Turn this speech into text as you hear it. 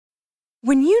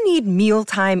When you need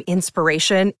mealtime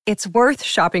inspiration, it's worth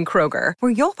shopping Kroger,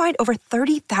 where you'll find over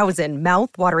 30,000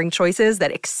 mouth-watering choices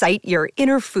that excite your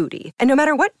inner foodie. And no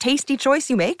matter what tasty choice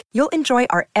you make, you'll enjoy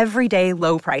our everyday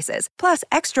low prices, plus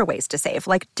extra ways to save,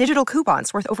 like digital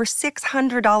coupons worth over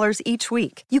 $600 each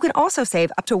week. You can also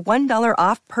save up to $1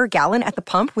 off per gallon at the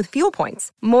pump with fuel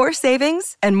points. More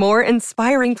savings and more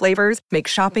inspiring flavors make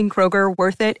shopping Kroger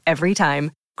worth it every time.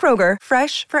 Kroger,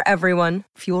 fresh for everyone.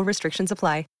 Fuel restrictions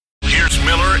apply. Here's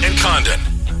Miller and Condon.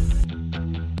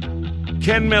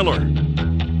 Ken Miller.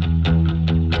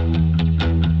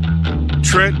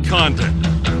 Trent Condon.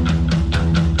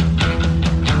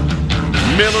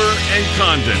 Miller and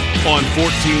Condon on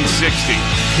 1460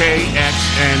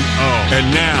 KXNO.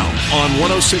 And now on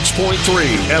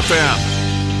 106.3 FM.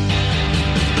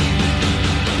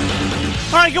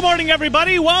 All right, good morning,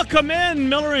 everybody. Welcome in.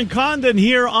 Miller and Condon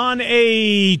here on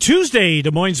a Tuesday, Des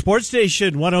Moines Sports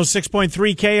Station,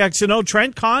 106.3 KXNO.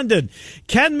 Trent Condon,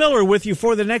 Ken Miller with you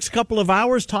for the next couple of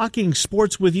hours, talking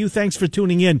sports with you. Thanks for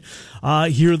tuning in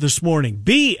here this morning.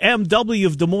 BMW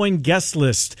of Des Moines guest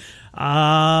list.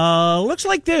 Looks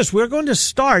like this. We're going to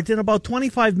start in about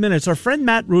 25 minutes. Our friend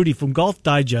Matt Rudy from Golf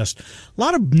Digest. A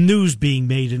lot of news being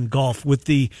made in golf with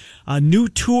the new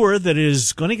tour that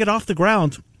is going to get off the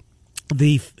ground.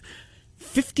 The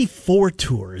 54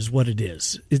 Tour is what it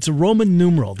is. It's a Roman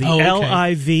numeral, the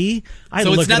LIV.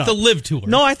 So it's not the Live Tour.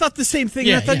 No, I thought the same thing.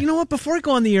 Yeah, I thought, you know what, before I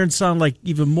go on the air and sound like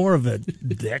even more of a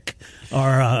dick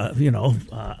or,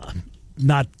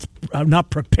 not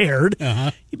prepared,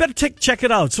 you better check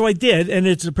it out. So I did, and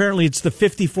it's the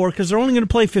 54 because they're only going to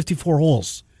play 54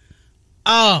 holes.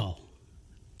 Oh,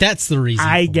 that's the reason.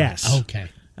 I guess. Okay.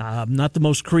 Not the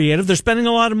most creative. They're spending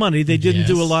a lot of money. They didn't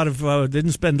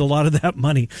didn't spend a lot of that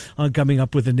money on coming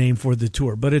up with a name for the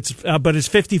tour. But it's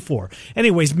 54.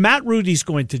 Anyways, Matt Rudy's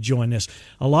going to join us.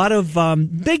 A lot of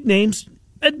big names,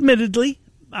 admittedly,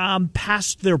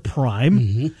 past their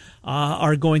prime,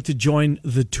 are going to join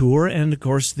the tour. And of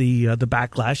course, the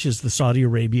backlash is the Saudi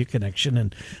Arabia connection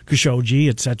and Khashoggi,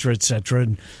 et cetera, et cetera.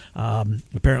 And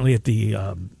apparently, at the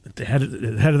head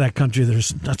of that country,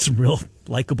 there's not some real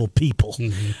likable people.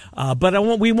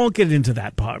 But we won't get into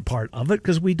that part of it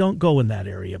because we don't go in that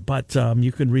area. But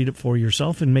you can read it for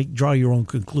yourself and draw your own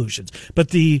conclusions.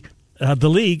 But the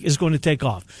league is going to take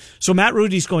off. So Matt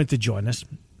Rudy's going to join us.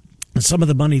 And some of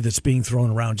the money that's being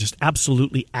thrown around, just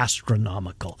absolutely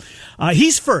astronomical.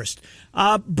 He's first.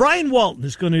 Brian Walton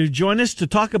is going to join us to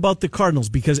talk about the Cardinals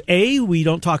because A, we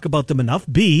don't talk about them enough.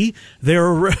 B,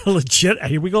 they're a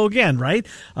here we go again, right?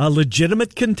 A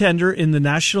legitimate contender in the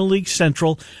National League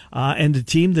Central, and a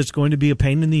team that's going to be a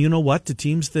pain in the you-know-what to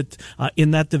teams that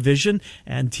in that division,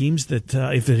 and teams that,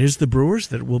 if it is the Brewers,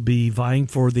 that will be vying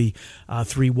for the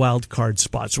 3 wild card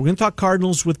spots. So we're going to talk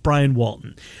Cardinals with Brian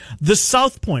Walton. The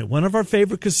South Point, one of our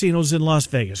favorite casinos in Las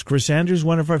Vegas. Chris Andrews,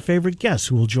 one of our favorite guests,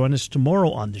 who will join us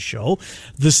tomorrow on the show.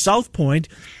 The South Point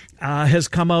has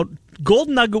come out.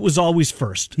 Golden Nugget was always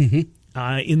first. In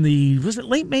was it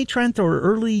late May, Trent, or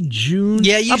early June?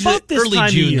 Yeah, usually about this early time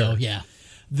June, of year. though, yeah.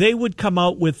 They would come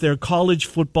out with their college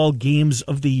football games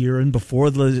of the year, and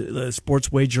before the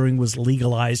sports wagering was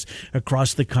legalized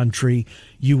across the country,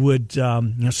 you would,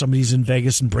 somebody's in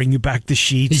Vegas and bring you back the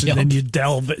sheets, and then you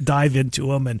dive into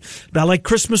them, and like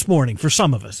Christmas morning for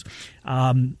some of us.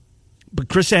 But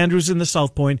Chris Andrews in the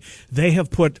South Point, they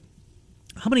have put,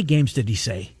 how many games did he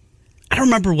say? I don't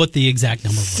remember what the exact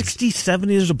number was. 60,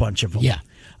 70, there's a bunch of them. Yeah.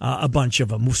 A bunch of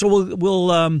them. So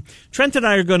we'll Trent and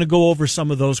I are going to go over some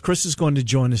of those. Chris is going to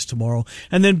join us tomorrow.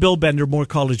 And then Bill Bender, more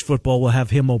college football. We'll have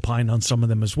him opine on some of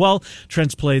them as well.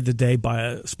 Trent's Play of the Day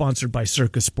sponsored by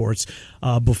Circus Sports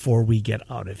before we get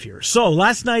out of here. So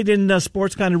last night in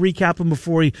sports, kind of recapping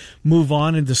before we move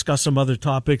on and discuss some other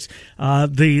topics.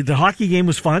 The hockey game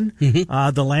was fun.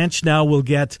 The Lanch now will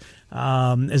get,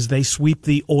 as they sweep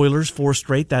the Oilers 4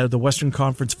 straight, the Western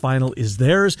Conference Final is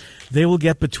theirs. They will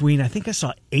get between, I think I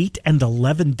saw 8 and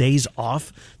 11 days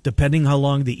off, depending how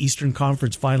long the Eastern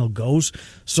Conference Final goes.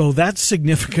 So that's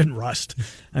significant rust,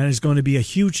 and it's going to be a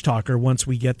huge talker once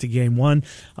we get to Game 1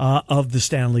 of the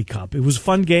Stanley Cup. It was a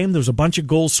fun game. There was a bunch of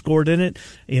goals scored in it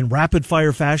in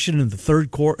rapid-fire fashion in the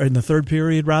third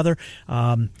period, rather.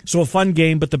 So a fun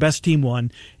game, but the best team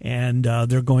won, and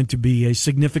they're going to be a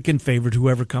significant favorite,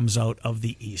 whoever comes out of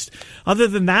the East. Other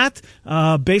than that,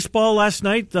 baseball last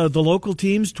night, the local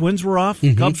teams, Twins were off,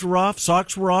 Cubs were off,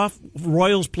 Sox were off,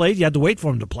 Royals played. You had to wait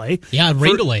for them to play. Yeah,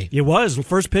 rain delay. It was. The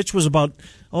first pitch was about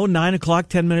 9 o'clock,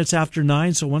 10 minutes after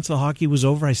 9. So once the hockey was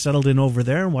over, I settled in over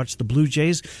there and watched the Blue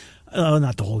Jays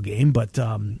Not the whole game, but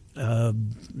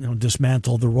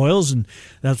dismantle the Royals, and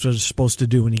that's what it's supposed to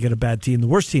do when you get a bad team, the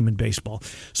worst team in baseball.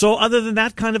 So other than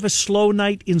that, kind of a slow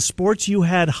night in sports. You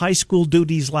had high school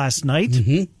duties last night.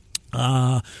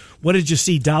 Mm-hmm. What did you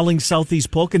see? Dowling,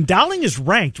 Southeast Polk, and Dowling is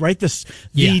ranked, right?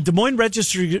 The Des Moines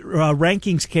Register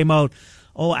rankings came out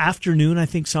afternoon, I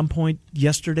think, some point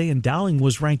yesterday, and Dowling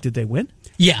was ranked. Did they win?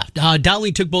 Yeah,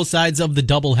 Dowling took both sides of the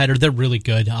doubleheader. They're really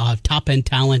good, top-end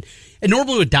talent. And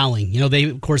normally with Dowling, they,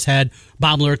 of course, had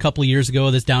Baumler a couple of years ago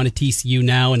that's down at TCU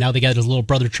now, and now they got his little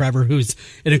brother Trevor, who's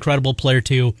an incredible player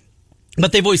too.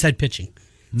 But they've always had pitching.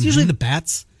 It's usually the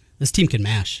bats. This team can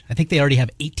mash. I think they already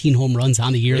have 18 home runs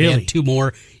on the year. Really? They had 2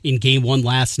 more in Game 1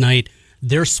 last night.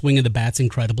 They're swinging the bats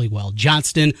incredibly well.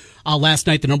 Johnston, last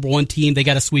night, the number 1 team, they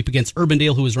got a sweep against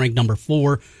Urbandale, who was ranked number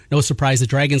 4. No surprise, the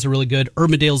Dragons are really good.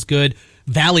 Urbandale's good.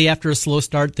 Valley, after a slow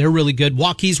start, they're really good.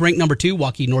 Waukee's ranked number 2.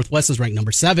 Waukee Northwest is ranked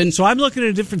number 7. So I'm looking at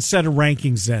a different set of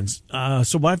rankings then.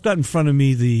 So I've got in front of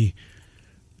me the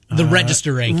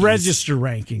register rankings. Register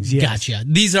rankings, yes. Gotcha.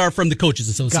 These are from the Coaches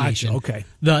Association. Gotcha,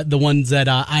 okay. The ones that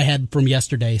I had from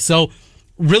yesterday. So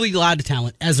really a lot of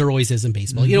talent, as there always is in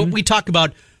baseball. Mm-hmm. We talk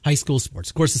about high school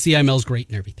sports. Of course, the CIML is great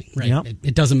and everything, right? Yep.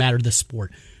 It doesn't matter the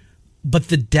sport. But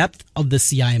the depth of the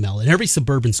CIML in every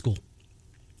suburban school,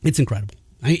 it's incredible.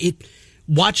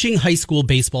 Watching high school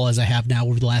baseball as I have now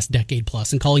over the last decade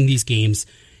plus and calling these games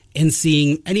and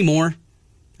seeing any more,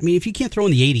 if you can't throw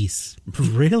in the 80s,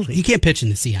 really, you can't pitch in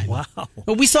the CIML. Wow.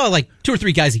 Well, we saw like 2 or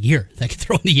 3 guys a year that could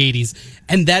throw in the 80s,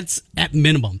 and that's at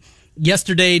minimum.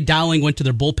 Yesterday, Dowling went to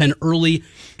their bullpen early.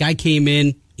 Guy came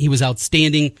in. He was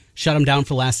outstanding, shut him down for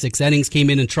the last 6 innings,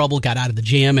 came in trouble, got out of the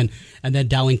jam, and then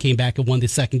Dowling came back and won the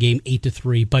second game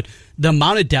 8-3. But the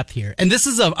amount of depth here, and this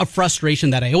is a frustration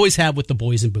that I always have with the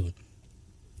boys in Boone.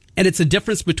 And it's a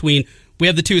difference between, we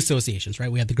have the 2 associations,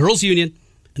 right? We have the Girls Union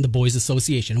and the Boys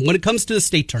Association. And when it comes to the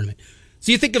state tournament,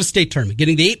 so you think of a state tournament,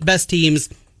 getting the 8 best teams,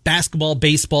 basketball,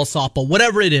 baseball, softball,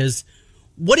 whatever it is,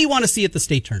 what do you want to see at the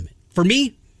state tournament? For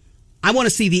me, I want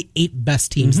to see the 8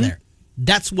 best teams there.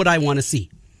 That's what I want to see.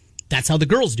 That's how the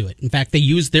girls do it. In fact, they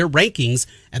use their rankings,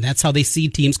 and that's how they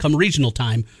seed teams come regional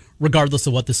time, regardless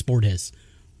of what the sport is.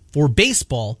 For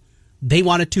baseball, they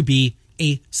want it to be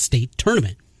a state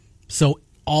tournament. So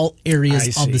all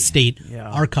areas of the state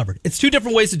are covered. It's 2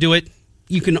 different ways to do it.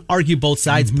 You can argue both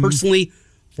sides. Personally,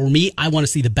 for me, I want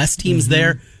to see the best teams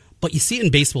there. But you see it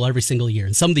in baseball every single year.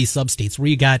 In some of these sub-states where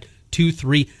you got 2,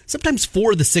 3, sometimes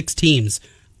 4 of the 6 teams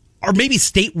are maybe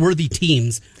state-worthy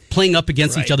teams playing up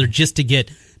against each other just to get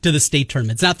to the state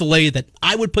tournament. It's not the way that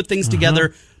I would put things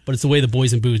together, but it's the way the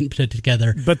boys in Boone put it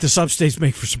together. But the sub-states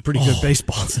make for some pretty good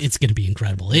baseball. It's going to be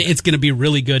incredible. It's going to be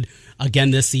really good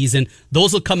again this season.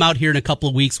 Those will come out here in a couple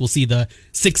of weeks. We'll see the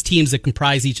 6 teams that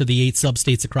comprise each of the 8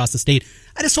 sub-states across the state.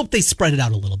 I just hope they spread it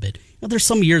out a little bit. There's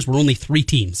some years where only 3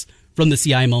 teams from the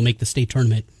CIML make the state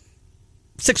tournament.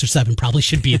 6 or 7 probably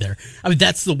should be there.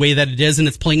 That's the way that it is, and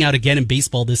it's playing out again in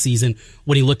baseball this season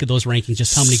when you look at those rankings,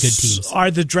 just how many good teams. Are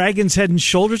the Dragons head and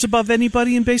shoulders above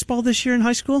anybody in baseball this year in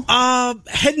high school?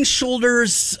 Head and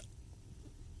shoulders,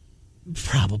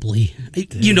 probably.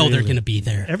 They're going to be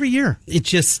there. Every year.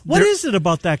 What is it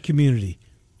about that community?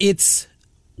 It's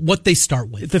what they start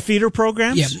with. The feeder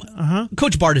programs? Yeah.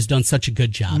 Coach Bart has done such a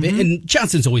good job, and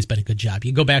Johnson's always been a good job.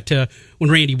 You go back to when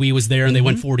Randy Wee was there and they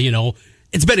went 40-0.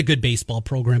 It's been a good baseball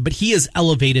program, but he has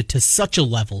elevated to such a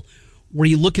level where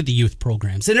you look at the youth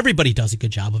programs, and everybody does a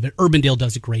good job of it. Urbandale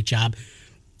does a great job,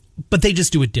 but they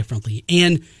just do it differently.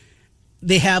 And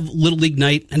they have Little League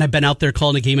night, and I've been out there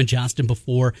calling a game in Johnston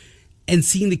before and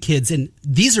seeing the kids, and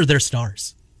these are their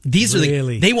stars. These are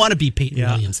they want to be Peyton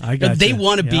Williams. They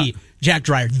want to be Jack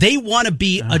Dreyer. They want to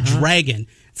be a Dragon.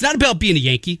 It's not about being a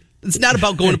Yankee. It's not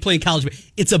about going to play in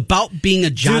college. It's about being a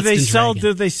Johnston Dragon.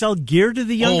 Do they sell gear to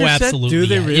the younger set? Absolutely. Do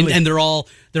they really? And they're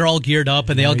all geared up,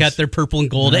 and they all got their purple and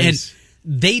gold. Nice.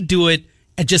 And they do it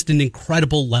at just an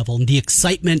incredible level. And the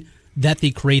excitement that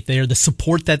they create there, the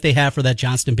support that they have for that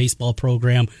Johnston baseball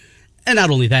program. And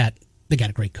not only that, they got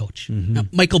a great coach. Now,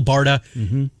 Michael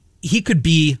Barta, he could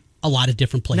be a lot of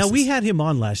different places. Now, we had him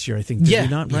on last year, I think. Did we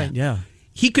not? Right, yeah.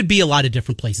 He could be a lot of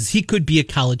different places. He could be a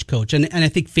college coach. And I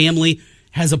think family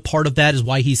has a part of that, is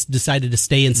why he's decided to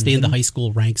stay in the high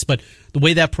school ranks. But the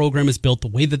way that program is built, the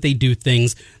way that they do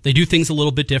things a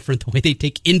little bit different. The way they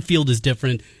take infield is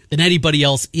different than anybody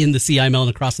else in the CIML and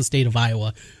across the state of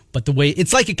Iowa. But the way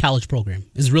it's like a college program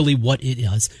is really what it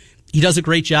is. He does a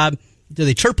great job. Do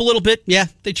they chirp a little bit? Yeah,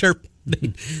 they chirp.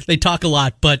 They talk a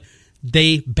lot, but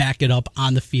they back it up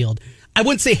on the field. I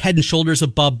wouldn't say head and shoulders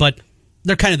above, but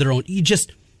they're kind of their own.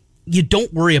 you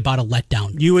don't worry about a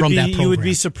letdown from that program. You would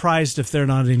be surprised if they're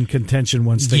not in contention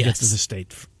once they get to the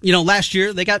state. Last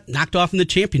year they got knocked off in the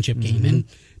championship game, and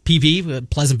PV,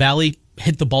 Pleasant Valley,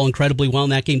 hit the ball incredibly well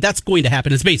in that game. That's going to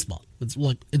happen. It's baseball. It's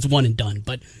one and done.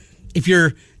 But if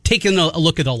you're taking a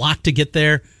look at a lot to get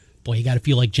there, boy, you got to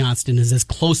feel like Johnston is as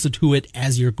close to it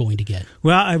as you're going to get.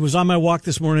 Well, I was on my walk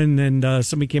this morning, and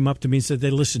somebody came up to me and said they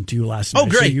listened to you last night. Oh,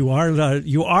 great! So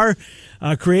you are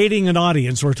creating an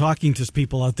audience or talking to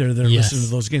people out there that are listening to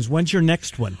those games. When's your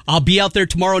next one? I'll be out there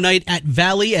tomorrow night at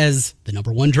Valley as the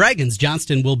 #1 Dragons.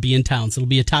 Johnston will be in town, so it'll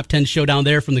be a top 10 showdown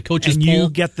there from the coaches' poll. And you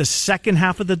get the second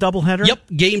half of the doubleheader? Yep,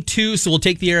 game 2, so we'll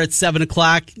take the air at 7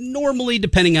 o'clock. Normally,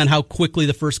 depending on how quickly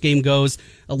the first game goes.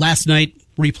 Last night,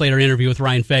 replayed our interview with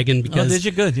Ryan Fagan because did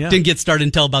you? Good, yeah. Didn't get started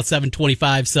until about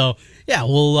 7:25. So, yeah,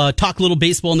 we'll talk a little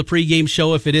baseball in the pregame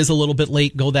show. If it is a little bit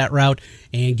late, go that route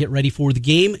and get ready for the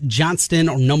game. Johnston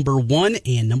are #1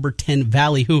 and #10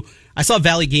 Valley, who I saw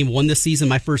Valley game 1 this season,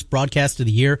 my first broadcast of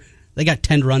the year. They got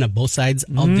 10 run on both sides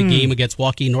of the game against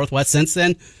Waukee Northwest. Since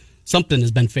then, something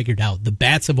has been figured out. The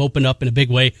bats have opened up in a big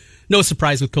way. No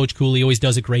surprise with Coach Cooley. Always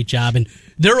does a great job. And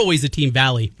they're always a team,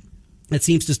 Valley, that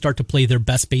seems to start to play their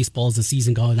best baseball as the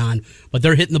season going on. But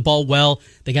they're hitting the ball well.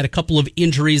 They got a couple of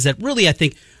injuries that really, I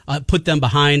think, put them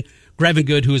behind. Grevin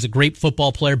Good, who is a great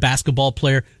football player, basketball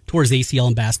player, tore his ACL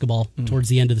in basketball towards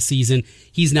the end of the season.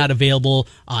 He's not available.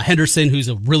 Henderson, who's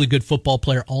a really good football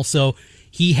player also,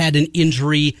 he had an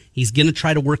injury. He's going to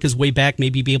try to work his way back,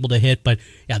 maybe be able to hit. But,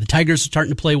 yeah, the Tigers are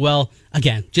starting to play well.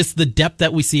 Again, just the depth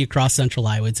that we see across Central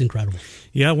Iowa, it's incredible.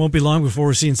 Yeah, it won't be long before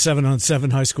we're seeing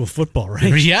 7-on-7 high school football,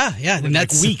 right? Yeah. And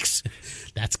that's weeks.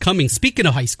 That's coming. Speaking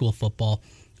of high school football,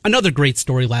 another great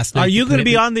story last night. Are you going to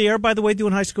be on the air, by the way,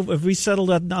 doing high school? Have we settled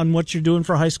on what you're doing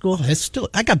for high school?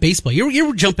 I got baseball. You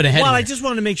were jumping ahead. Well, I just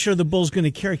wanted to make sure the Bull's going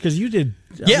to carry, because you did.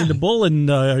 I mean, the Bull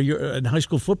and high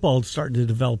school football starting to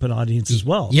develop an audience as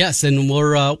well. Yes, and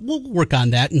we'll work on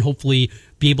that and hopefully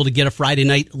be able to get a Friday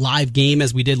night live game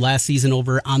as we did last season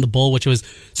over on the Bull, which was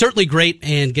certainly great,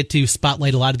 and get to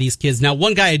spotlight a lot of these kids. Now,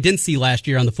 one guy I didn't see last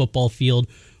year on the football field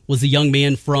was a young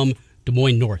man from Des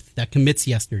Moines North that commits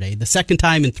yesterday. The second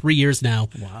time in 3 years now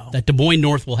that Des Moines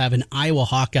North will have an Iowa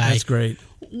Hawkeye. That's great.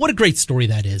 What a great story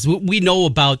that is. We know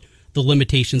about the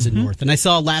limitations in North. And I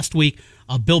saw last week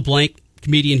Bill Blank,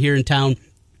 comedian here in town,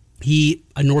 he,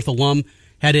 a North alum,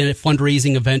 had a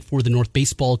fundraising event for the North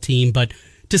baseball team. But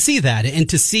to see that and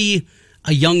to see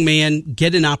a young man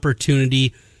get an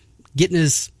opportunity, getting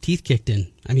his teeth kicked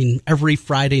in, I mean, every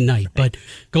Friday night, but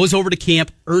goes over to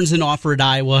camp, earns an offer at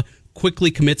Iowa,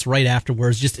 quickly commits right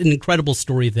afterwards. Just an incredible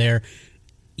story there.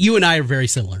 You and I are very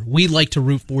similar. We like to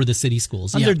root for the city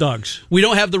schools. Underdogs. We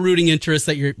don't have the rooting interest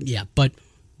that but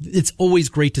it's always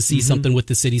great to see something with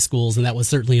the city schools, and that was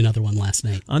certainly another one last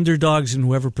night. Underdogs and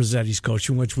whoever Pizzetti's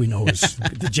coaching, which we know is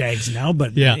the Jags now,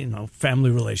 but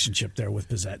family relationship there with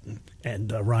Pizzette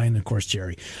and Ryan, and of course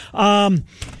Jerry.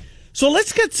 So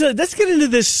let's get into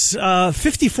this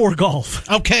 54 golf.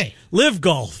 Okay, Live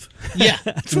Golf. Yeah,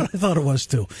 that's what I thought it was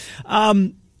too.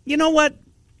 You know what?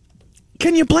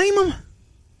 Can you blame him?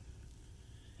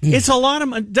 It's a lot of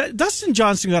money. Dustin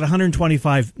Johnson got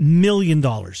 $125 million.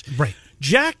 Right.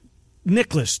 Jack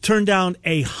Nicklaus turned down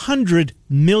 $100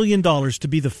 million to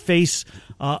be the face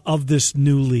of this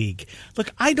new league.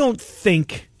 Look, I don't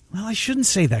think, well, I shouldn't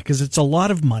say that because it's a lot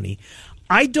of money.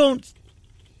 I don't,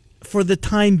 for the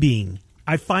time being,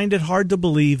 I find it hard to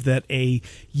believe that a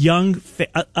young,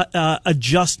 a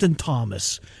Justin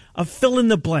Thomas, a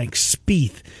fill-in-the-blank,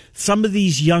 Spieth, some of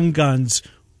these young guns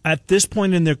at this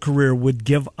point in their career would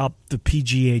give up the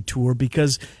PGA Tour,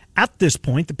 because at this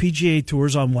point, the PGA Tour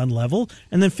is on one level,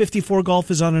 and then 54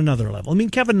 Golf is on another level. I mean,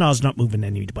 Kevin Na's not moving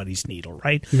anybody's needle,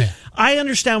 right? Yeah. I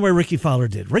understand why Ricky Fowler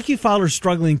did. Ricky Fowler's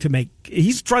struggling to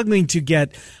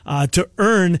get to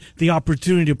earn the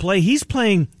opportunity to play. He's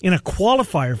playing in a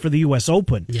qualifier for the U.S.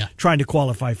 Open, trying to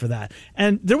qualify for that.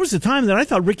 And there was a time that I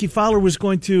thought Ricky Fowler was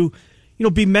going to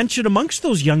be mentioned amongst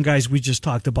those young guys we just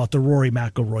talked about, the Rory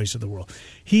McIlroys of the world.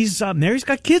 He's Mary's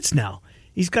got kids now.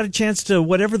 He's got a chance to,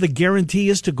 whatever the guarantee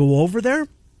is, to go over there.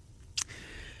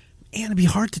 And it'd be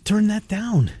hard to turn that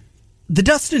down. The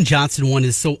Dustin Johnson one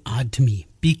is so odd to me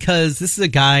because this is a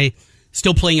guy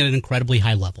still playing at an incredibly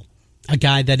high level. A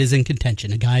guy that is in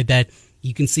contention. A guy that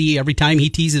you can see every time he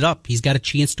tees it up, he's got a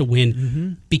chance to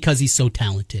win because he's so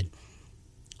talented.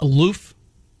 Aloof,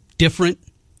 different,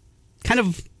 kind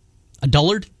of a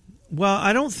dullard. Well,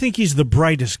 I don't think he's the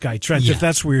brightest guy, Trent, if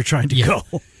that's where you're trying to go.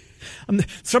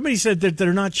 Somebody said that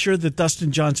they're not sure that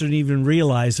Dustin Johnson even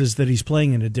realizes that he's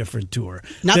playing in a different tour.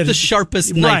 Not that the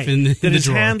sharpest knife in that the his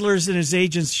drawer. handlers and his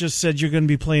agents just said, you're going to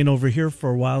be playing over here for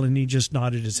a while, and he just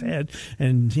nodded his head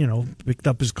and, picked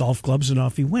up his golf clubs and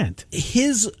off he went.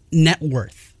 His net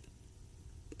worth,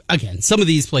 again, some of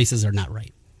these places are not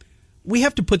right. We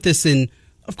have to put this in,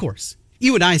 of course.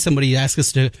 You and I, somebody asked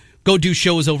us to go do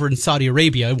shows over in Saudi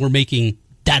Arabia, and we're making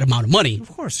that amount of money. Of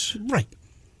course. Right.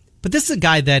 But this is a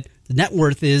guy that the net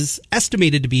worth is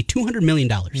estimated to be $200 million.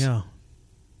 Yeah.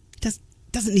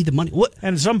 Doesn't need the money. What?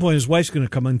 And at some point, his wife's going to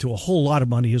come into a whole lot of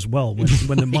money as well when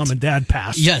the mom and dad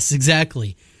pass. Yes,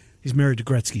 exactly. He's married to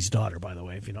Gretzky's daughter, by the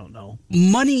way, if you don't know.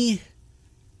 Money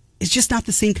is just not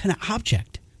the same kind of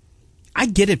object. I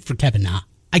get it for Kevin Na.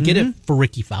 I get it for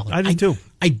Ricky Fowler. I do too.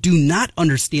 I do not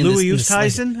understand Louis this.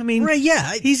 Oosthuizen, I mean, right,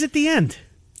 yeah. He's at the end.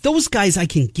 Those guys I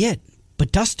can get.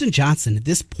 But Dustin Johnson, at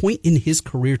this point in his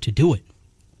career to do it,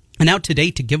 and now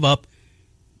today to give up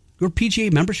your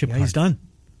PGA membership card. He's done.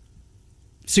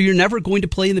 So you're never going to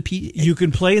play in the PGA? You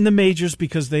can play in the majors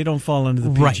because they don't fall under the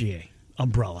PGA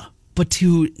umbrella. But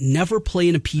to never play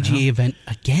in a PGA event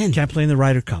again. Can't play in the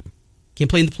Ryder Cup. Can't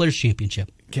play in the Players'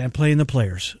 Championship. Can't play in the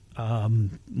Players.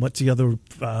 What's the other?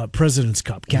 President's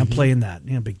Cup. Can't play in that.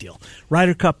 Big deal.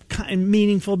 Ryder Cup, kind of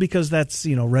meaningful because that's,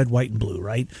 red, white, and blue,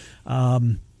 right?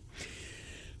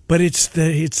 But it's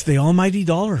the almighty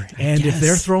dollar. And if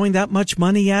they're throwing that much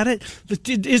money at it,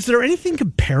 is there anything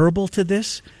comparable to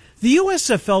this? The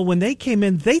USFL, when they came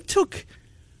in, they took,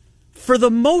 for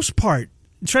the most part,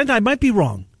 Trent, I might be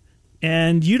wrong,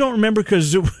 and you don't remember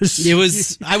because it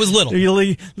was I was little.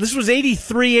 This was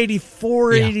 83,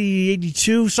 84, 80,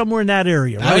 82, somewhere in that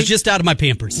area, right? I was just out of my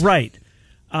Pampers. Right.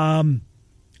 I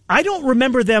don't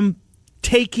remember them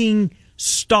taking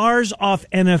stars off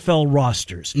NFL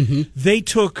rosters. They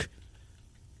took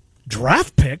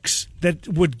draft picks that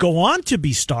would go on to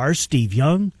be stars. Steve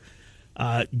Young,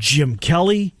 Jim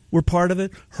Kelly were part of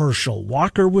it. Herschel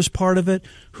Walker was part of it.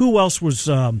 Who else was?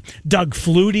 Doug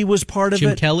Flutie was part of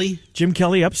it. Jim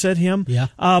Kelly upset him. Yeah.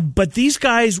 But these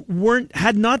guys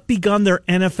had not begun their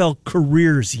NFL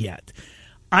careers yet.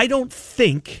 I don't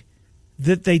think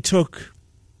that they took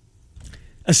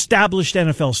established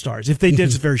NFL stars. If they did,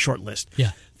 it's a very short list.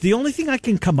 Yeah. The only thing I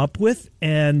can come up with,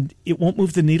 and it won't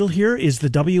move the needle here, is the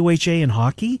WHA in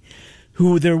hockey,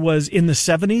 who there was in the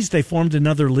 70s, they formed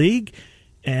another league,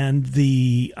 and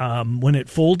when it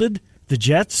folded, the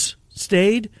Jets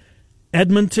stayed,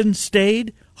 Edmonton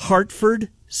stayed, Hartford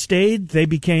stayed, they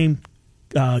became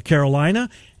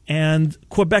Carolina, and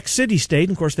Quebec City stayed,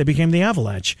 and of course they became the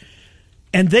Avalanche.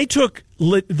 And they took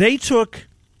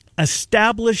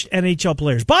established NHL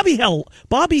players. Bobby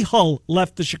Hull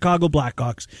left the Chicago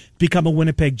Blackhawks to become a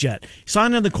Winnipeg Jet.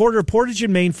 Signed on the quarter of Portage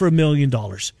in Maine for $1 million.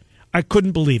 I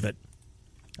couldn't believe it.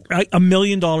 $1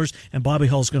 million, and Bobby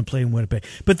Hull's going to play in Winnipeg.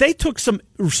 But they took some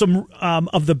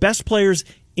of the best players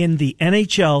in the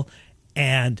NHL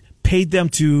and paid them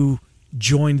to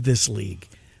join this league.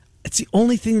 It's the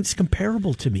only thing that's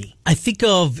comparable to me. I think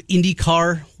of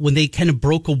IndyCar when they kind of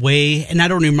broke away, and I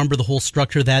don't remember the whole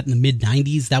structure of that in the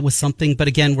mid-'90s. That was something, but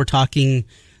again, we're talking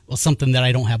something that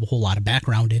I don't have a whole lot of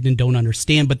background in and don't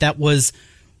understand, but that was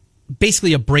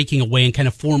basically a breaking away and kind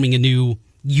of forming a new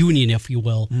union, if you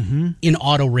will, in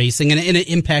auto racing. And it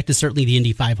impacted certainly the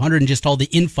Indy 500 and just all the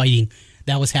infighting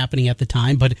that was happening at the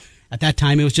time. But at that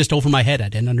time, it was just over my head. I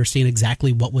didn't understand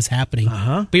exactly what was happening.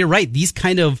 But you're right. These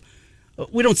kind of,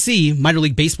 we don't see minor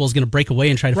league baseball is going to break away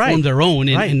and try to form their own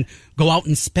and go out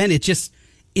and spend. It's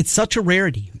such a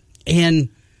rarity. And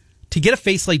to get a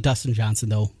face like Dustin Johnson,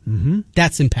 though,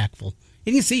 that's impactful.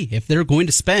 And you see, if they're going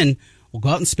to spend, go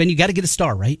out and spend. You got to get a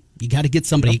star, right? You got to get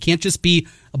somebody. It can't just be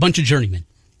a bunch of journeymen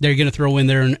they're going to throw in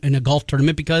there in a golf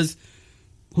tournament, because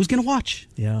who's going to watch?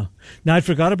 Yeah. Now, I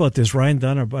forgot about this. Ryan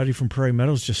Dunn, our buddy from Prairie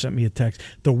Meadows, just sent me a text.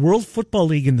 The World Football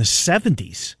League in the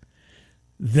 70s,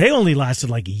 they only lasted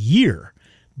like a year,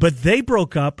 but they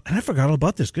broke up, and I forgot all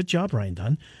about this. Good job, Ryan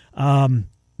Dunn.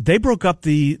 They broke up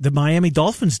the Miami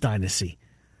Dolphins dynasty.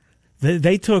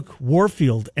 They took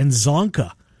Warfield and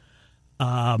Zonka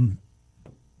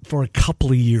for a couple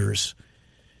of years.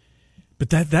 But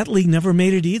that league never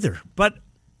made it either. But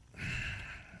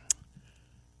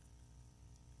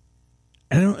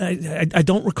I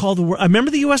don't recall the word. I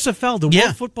remember the USFL. The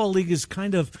World Football League is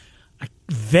kind of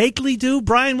vaguely due.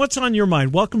 Brian, what's on your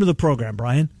mind? Welcome to the program,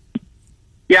 Brian.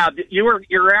 Yeah, you're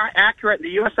accurate.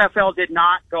 The USFL did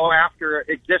not go after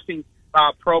existing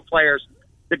pro players.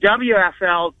 The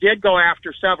WFL did go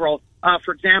after several.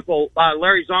 For example,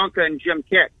 Larry Zonka and Jim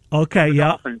Kick. Okay,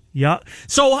 yeah.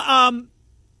 So,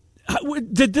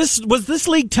 was this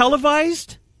league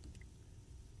televised?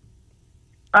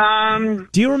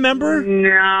 Do you remember?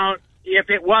 No. If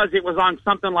it was on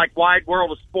something like Wide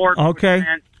World of Sports. Okay.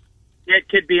 And it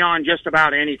could be on just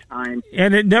about any time.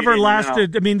 And it never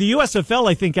lasted. Know. I mean, the USFL,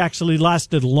 I think, actually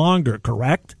lasted longer,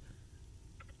 correct?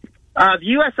 The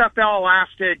USFL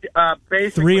lasted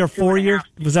basically 3 or 4 years.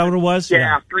 Was that what it was?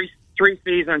 Yeah, three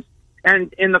seasons.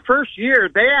 And in the first year,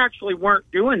 they actually weren't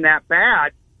doing that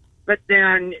bad. But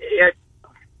then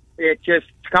it just,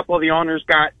 a couple of the owners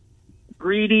got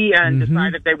greedy and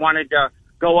decided they wanted to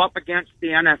go up against the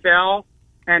NFL.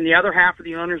 And the other half of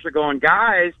the owners are going,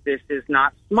 guys, this is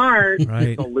not smart. Right.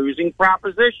 It's a losing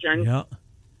proposition. Yeah.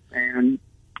 And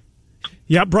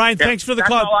yeah, Brian, thanks for the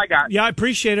call. That's all I got. Yeah, I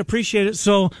appreciate it.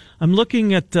 So I'm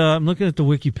looking at the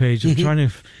wiki page. I'm trying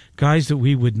to guys that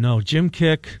we would know. Jim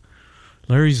Kick,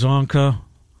 Larry Zonka,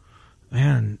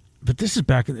 man. But this is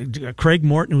back. Craig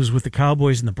Morton, who was with the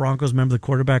Cowboys and the Broncos. Remember the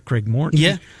quarterback, Craig Morton?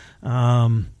 Yeah.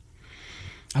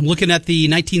 I'm looking at the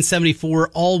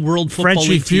 1974 All-World Football Frenchie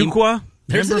League team. Fuqua.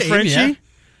 There's remember the name, Frenchie? yeah.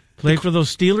 Played for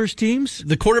those Steelers teams.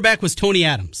 The quarterback was Tony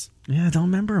Adams. Yeah, I don't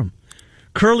remember him.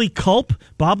 Curly Culp,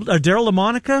 Daryl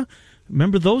LaMonica.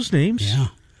 Remember those names? Yeah.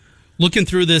 Looking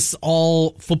through this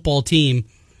all-football team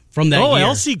from that year.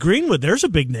 L.C. Greenwood. There's a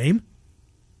big name.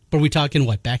 But are we talking,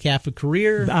 what, back half of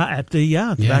career? At the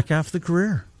back half of the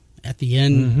career. At the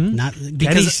end, not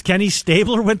because Kenny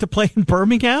Stabler went to play in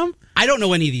Birmingham? I don't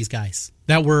know any of these guys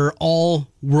that were all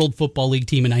World Football League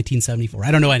team in 1974.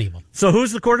 I don't know any of them. So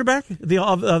who's the quarterback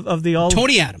of the all?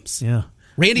 Tony Adams. Yeah.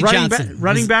 Randy Johnson.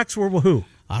 Running backs were who?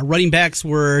 Running backs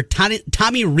were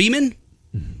Tommy Riemann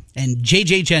and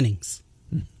J.J. Jennings.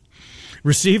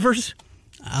 Receivers?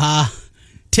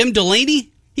 Tim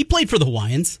Delaney. He played for the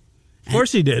Hawaiians. Of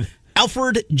course he did.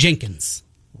 Alfred Jenkins.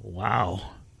 Wow.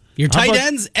 Your tight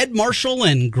ends, Ed Marshall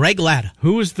and Greg Latta.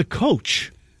 Who was the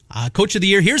coach? Coach of the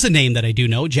year, here's a name that I do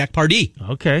know, Jack Pardee.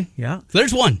 Okay, yeah. So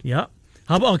there's one. Yeah.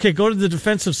 How about, go to the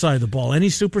defensive side of the ball. Any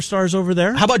superstars over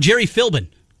there? How about Jerry Philbin?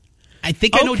 I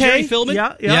think I know Jerry Philbin.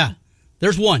 Yeah.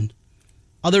 There's one.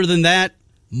 Other than that,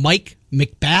 Mike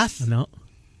McBath. No.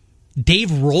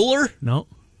 Dave Roller. No.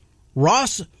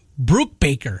 Ross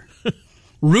Brookbaker.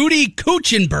 Rudy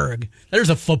Kuchenberg. There's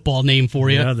a football name for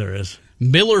you. Yeah, there is.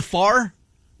 Miller Farr.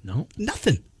 No.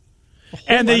 Nothing.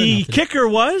 And the kicker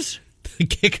was? The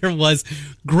kicker was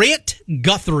Grant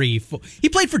Guthrie. He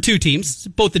played for two teams,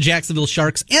 both the Jacksonville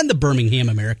Sharks and the Birmingham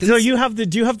Americans. So do you have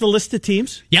the list of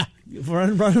teams? Yeah.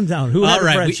 Run them down. Who had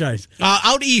a franchise?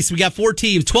 Out east, we got 4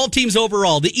 teams, 12 teams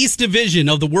overall. The East Division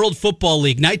of the World Football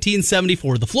League,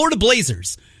 1974. The Florida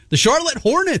Blazers. The Charlotte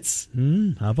Hornets.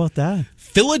 How about that?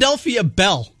 Philadelphia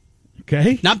Bell.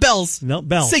 Okay. Not Bells. No,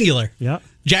 Bell. Singular. Yeah.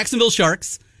 Jacksonville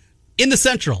Sharks. In the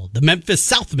Central, the Memphis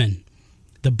Southmen.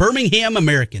 The Birmingham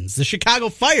Americans. The Chicago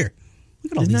Fire.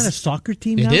 Look at all Isn't these. that a soccer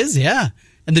team now? It is, yeah.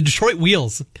 And the Detroit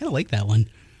Wheels. Kind of like that one.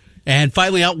 And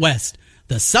finally out west,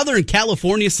 the Southern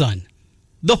California Sun.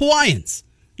 The Hawaiians.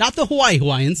 Not the Hawaii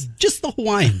Hawaiians, just the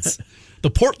Hawaiians. The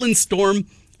Portland Storm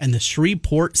and the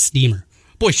Shreveport Steamer.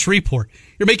 Boy, Shreveport.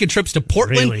 You're making trips to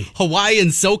Portland, Really? Hawaii, and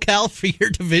SoCal for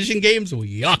your division games? Well,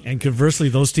 yuck. And conversely,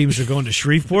 those teams are going to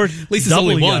Shreveport. At least it's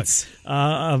only once.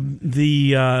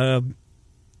 The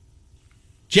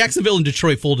Jacksonville and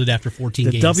Detroit folded after 14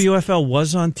 games. WFL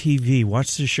was on TV.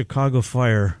 Watch the Chicago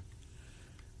Fire.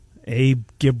 Abe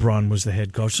Gibron was the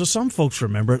head coach. So some folks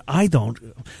remember it. I don't.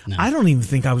 No. I don't even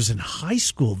think I was in high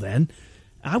school then.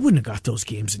 I wouldn't have got those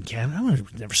games in Canada.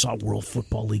 I never saw a World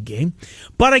Football League game.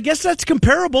 But I guess that's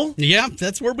comparable. Yeah,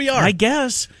 that's where we are. I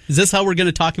guess. Is this how we're going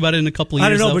to talk about it in a couple of years?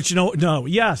 I don't know, though? but no,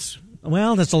 yes.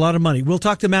 Well, that's a lot of money. We'll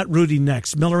talk to Matt Rudy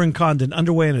next. Miller and Condon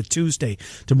underway on a Tuesday.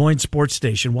 Des Moines Sports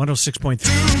Station,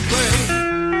 106.3.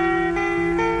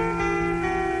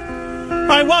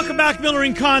 All right, welcome back, Miller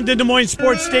and Condon, Des Moines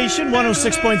Sports Station,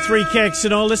 106.3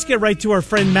 KXNO. Let's get right to our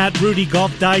friend Matt Rudy.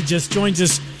 Golf Digest joins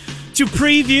us to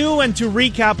preview and to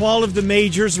recap all of the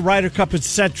majors, the Ryder Cup,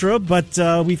 etc. But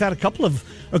we've had a couple of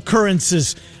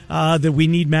occurrences that we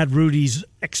need Matt Rudy's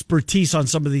expertise on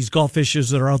some of these golf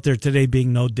issues that are out there today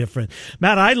being no different.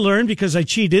 Matt, I learned because I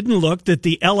cheated and looked that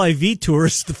the LIV Tour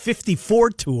is the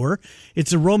 54 Tour.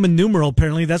 It's a Roman numeral,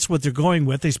 apparently. That's what they're going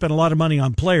with. They spent a lot of money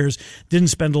on players, didn't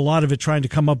spend a lot of it trying to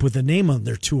come up with a name on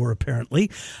their tour,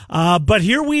 apparently. But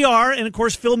here we are, and of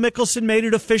course, Phil Mickelson made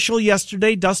it official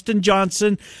yesterday, Dustin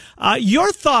Johnson.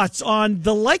 Your thoughts on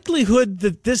the likelihood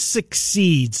that this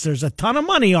succeeds? There's a ton of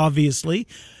money, obviously.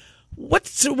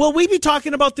 Will we be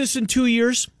talking about this in 2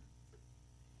 years?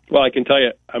 Well, I can tell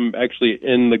you, I'm actually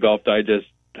in the Golf Digest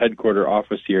headquarter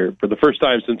office here for the first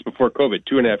time since before COVID,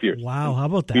 2.5 years. Wow, how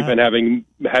about that? We've been having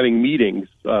meetings.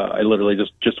 I literally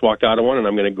just walked out of one, and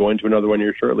I'm going to go into another one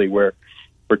here shortly where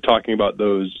we're talking about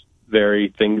those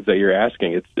very things that you're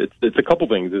asking. It's a couple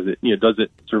things. Is it, does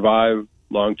it survive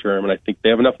long term? And I think they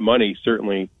have enough money,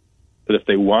 certainly, that if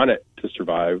they want it to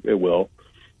survive, it will.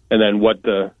 And then what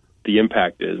the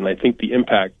impact is. And I think the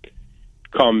impact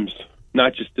comes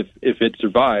not just if it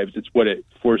survives, it's what it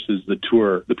forces the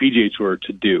PGA Tour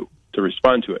to do, to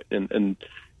respond to it. And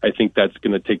I think that's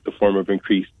going to take the form of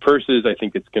increased purses. I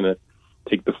think it's going to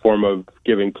take the form of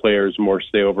giving players more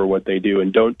say over what they do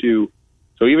and don't do.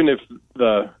 So even if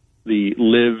the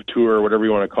LIV Tour, or whatever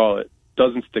you want to call it,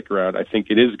 doesn't stick around, I think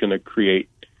it is going to create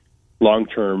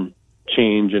long-term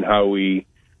change in how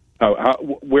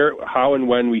and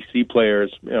when we see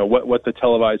players, what the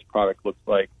televised product looks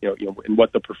like, and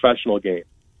what the professional game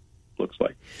looks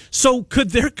like. So could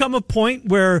there come a point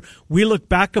where we look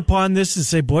back upon this and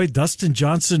say, boy, Dustin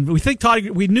Johnson,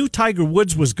 we knew Tiger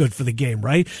Woods was good for the game,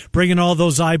 right? Bringing all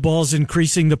those eyeballs,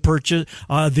 increasing the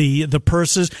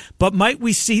purses. But might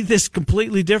we see this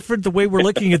completely different, the way we're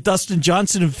looking at Dustin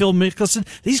Johnson and Phil Mickelson?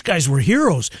 These guys were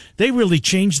heroes. They really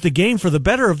changed the game for the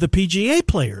better of the PGA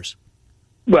players.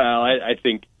 Well, I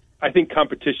think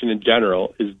competition in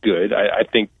general is good. I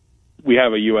think we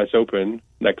have a U.S. Open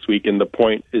next week, and the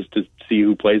point is to see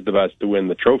who plays the best to win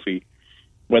the trophy.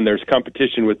 When there's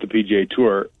competition with the PGA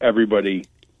Tour, everybody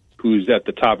who's at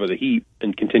the top of the heap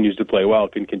and continues to play well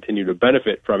can continue to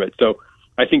benefit from it. So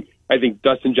I think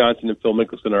Dustin Johnson and Phil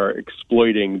Mickelson are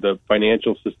exploiting the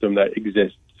financial system that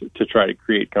exists to try to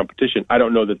create competition. I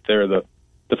don't know that they're the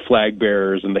flag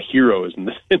bearers and the heroes in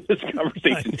this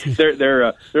conversation.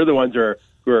 They're the ones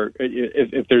who are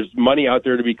if there's money out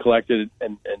there to be collected,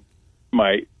 and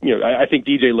I think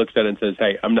DJ looks at it and says,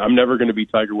 hey, I'm never going to be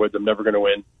Tiger Woods. I'm never going to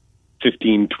win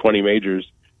 15, 20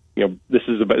 majors. This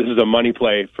is a money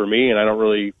play for me, and I'm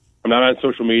not on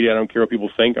social media. I don't care what people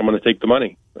think. I'm going to take the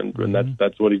money, and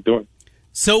that's what he's doing.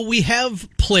 So we have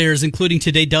players, including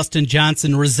today Dustin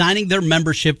Johnson, resigning their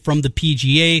membership from the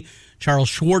PGA. Charles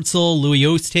Schwartzel, Louis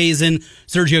Oosthuizen,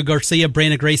 Sergio Garcia,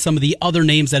 Brandon Gray, some of the other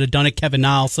names that have done it, Kevin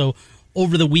Na also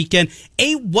over the weekend.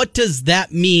 What does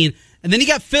that mean? And then you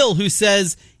got Phil, who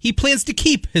says he plans to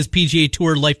keep his PGA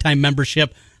Tour lifetime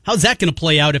membership. How's that going to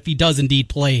play out if he does indeed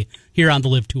play here on the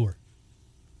LIV Tour?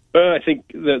 I think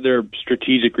that there are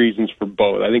strategic reasons for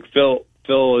both. I think Phil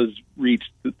has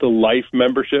reached the life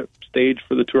membership stage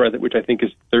for the tour, which I think is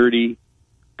 30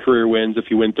 career wins. If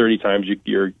you win 30 times,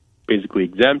 you're basically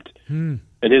exempt. And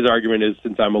his argument is,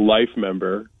 since I'm a life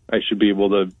member, I should be able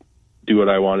to do what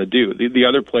I want to do. The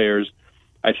other players,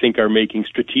 I think, are making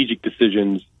strategic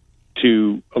decisions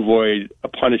to avoid a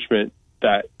punishment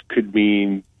that could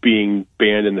mean being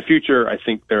banned in the future. I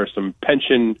think there are some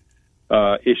pension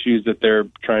issues that they're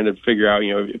trying to figure out.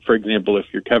 For example, if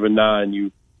you're Kevin Na and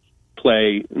you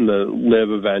play in the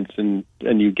LIV events and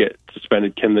you get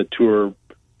suspended, can the tour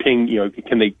ping?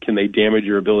 Can they damage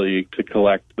your ability to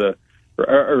collect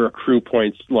or accrue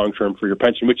points long term for your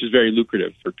pension, which is very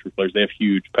lucrative for tour players. They have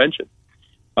huge pensions.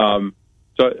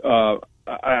 So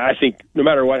I think no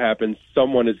matter what happens,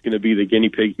 someone is going to be the guinea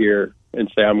pig here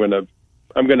and say, I'm going to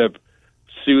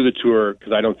sue the tour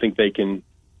because I don't think they can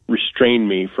restrain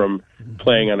me from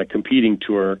playing on a competing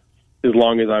tour as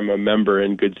long as I'm a member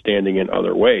in good standing in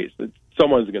other ways.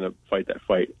 Someone's going to fight that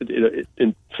fight.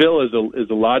 And Phil is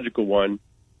a logical one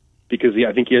because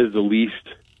I think he has the least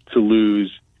to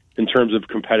lose in terms of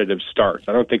competitive starts.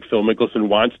 I don't think Phil Mickelson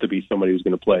wants to be somebody who's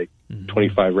going to play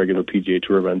 25 regular PGA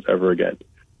Tour events ever again.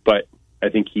 But I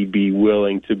think he'd be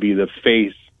willing to be the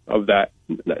face of that.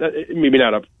 Maybe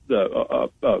not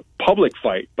a public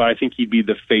fight, but I think he'd be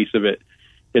the face of it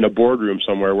in a boardroom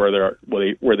somewhere where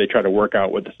they try to work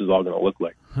out what this is all going to look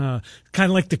like. Kind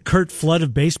of like the Kurt Flood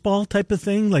of baseball type of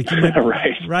thing. Like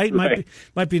right?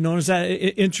 Might be known as that.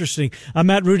 Interesting.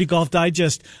 Matt Rudy, Golf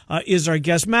Digest, is our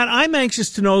guest. Matt, I'm anxious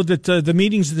to know that the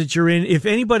meetings that you're in, if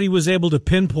anybody was able to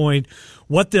pinpoint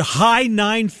what the high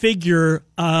 9-figure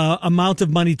amount of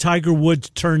money Tiger Woods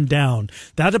turned down.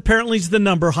 That apparently is the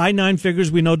number, high 9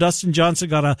 figures. We know Dustin Johnson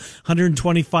got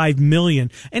 $125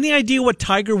 million. Any idea what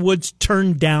Tiger Woods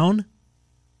turned down?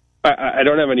 I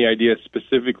don't have any idea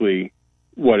specifically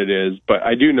what it is, but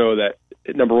I do know that,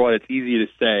 number one, it's easy to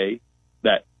say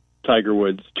that Tiger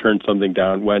Woods turned something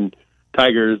down when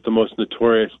Tiger is the most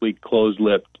notoriously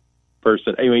closed-lipped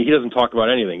person. I mean, he doesn't talk about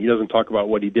anything. He doesn't talk about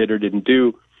what he did or didn't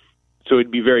do. So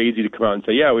it'd be very easy to come out and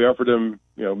say, yeah, we offered him,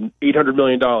 $800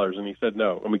 million, and he said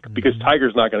no. I mean, because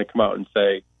Tiger's not going to come out and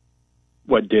say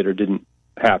what did or didn't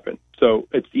happen. So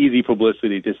it's easy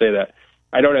publicity to say that.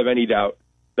 I don't have any doubt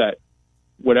that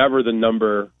whatever the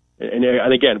number,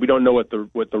 and again, we don't know what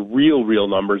the real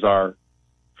numbers are,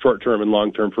 short term and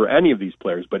long term, for any of these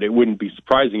players. But it wouldn't be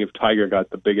surprising if Tiger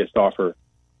got the biggest offer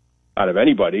out of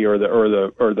anybody, or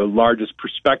the largest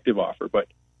prospective offer. But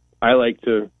I like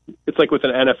to. It's like with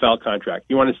an NFL contract.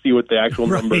 You want to see what the actual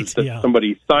numbers that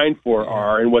somebody signed for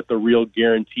are, and what the real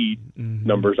guaranteed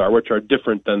numbers are, which are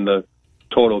different than the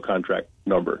total contract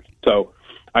numbers. So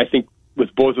I think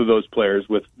with both of those players,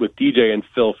 with DJ and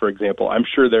Phil, for example, I'm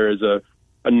sure there is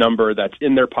a number that's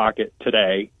in their pocket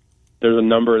today. There's a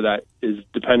number that is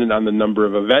dependent on the number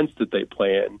of events that they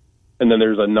play in. And then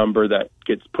there's a number that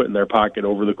gets put in their pocket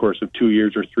over the course of 2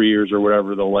 years or 3 years or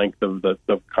whatever the length of the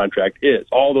contract is.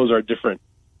 All those are different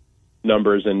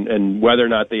numbers, and whether or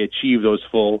not they achieve those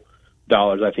full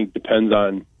dollars, I think, depends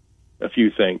on a few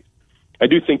things. I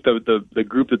do think the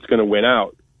group that's going to win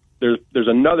out, there's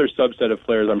another subset of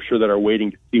players I'm sure that are waiting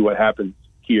to see what happens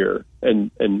here and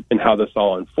how this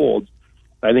all unfolds.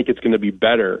 I think it's going to be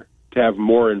better to have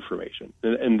more information.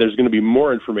 And there's going to be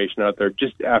more information out there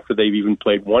just after they've even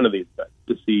played one of these events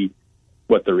to see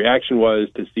what the reaction was,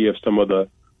 to see if some of the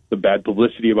bad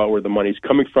publicity about where the money's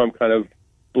coming from kind of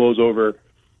blows over.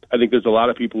 I think there's a lot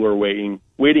of people who are waiting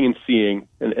and seeing.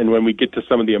 And when we get to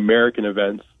some of the American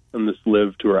events on this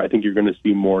LIV Tour, I think you're going to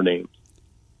see more names.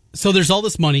 So there's all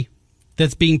this money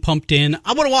that's being pumped in.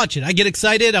 I want to watch it. I get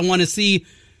excited. I want to see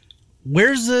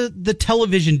where's the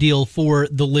television deal for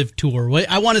the LIV Tour.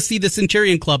 I want to see the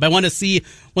Centurion Club. I want to see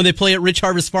when they play at Rich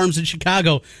Harvest Farms in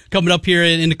Chicago coming up here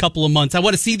in a couple of months. I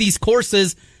want to see these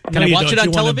courses. Can I watch it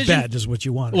on television? Bet is what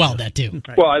you want. Well, that too.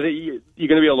 Right. Well, I think you're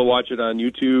going to be able to watch it on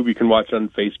YouTube. You can watch it on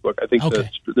Facebook. I think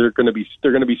they're going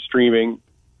to be streaming.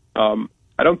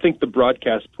 I don't think the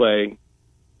broadcast play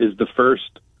is the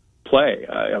first play.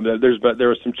 There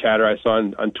was some chatter I saw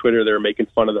on Twitter. They were making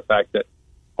fun of the fact that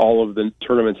all of the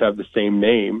tournaments have the same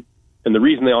name. And the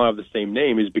reason they all have the same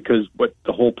name is because what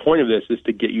the whole point of this is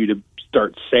to get you to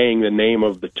start saying the name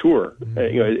of the tour.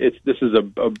 Mm-hmm. This is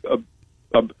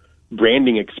a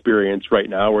branding experience right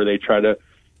now where they try to,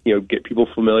 get people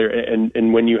familiar.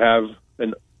 And when you have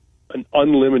an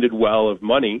unlimited well of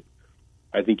money,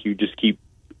 I think you just keep,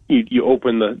 you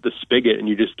open the spigot and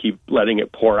you just keep letting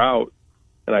it pour out.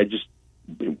 And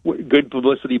good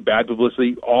publicity, bad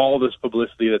publicity, all this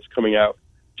publicity that's coming out.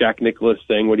 Jack Nicklaus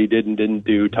saying what he did and didn't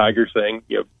do, Tiger saying,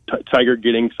 Tiger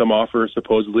getting some offer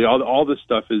supposedly. All this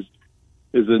stuff is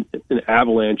an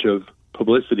avalanche of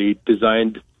publicity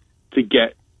designed to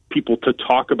get people to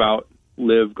talk about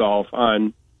LIV Golf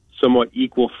on somewhat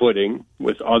equal footing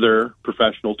with other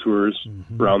professional tours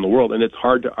around the world. And it's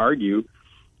hard to argue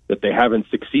that they haven't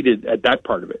succeeded at that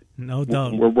part of it. No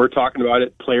doubt. We're talking about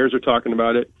it. Players are talking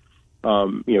about it.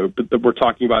 But we're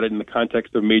talking about it in the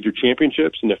context of major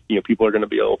championships, and if people are going to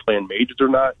be able to play in majors or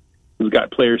not. We've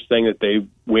got players saying that they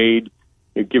weighed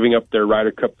giving up their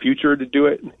Ryder Cup future to do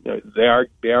it. They're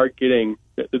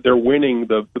winning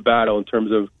the battle in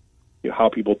terms of how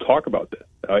people talk about this.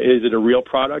 Is it a real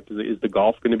product? Is the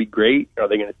golf going to be great? Are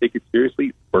they going to take it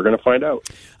seriously? We're going to find out.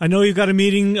 I know you've got a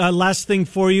meeting. Last thing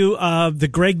for you, the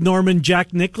Greg Norman,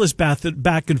 Jack Nicklaus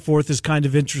back and forth is kind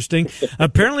of interesting.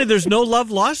 Apparently there's no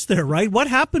love lost there, right? What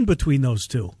happened between those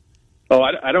two? Oh,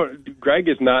 I don't. Greg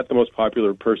is not the most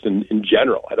popular person in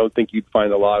general. I don't think you'd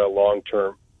find a lot of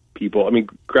long-term people. I mean,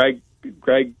 Greg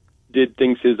did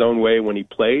things his own way when he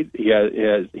played. He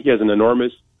has an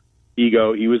enormous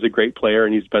ego. He was a great player,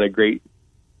 and he's been a great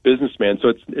businessman.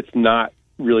 So it's not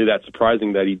really that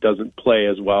surprising that he doesn't play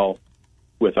as well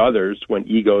with others when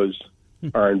egos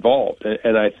are involved.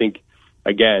 And I think,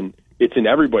 again, it's in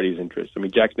everybody's interest. I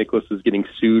mean, Jack Nicklaus is getting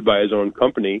sued by his own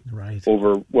company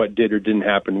over what did or didn't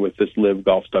happen with this LIV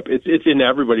Golf stuff. It's in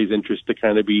everybody's interest to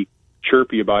kind of be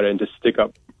chirpy about it and to stick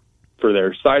up for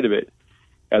their side of it.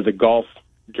 As a golf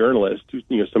journalist,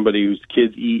 somebody whose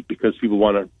kids eat because people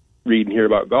want to read and hear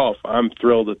about golf, I'm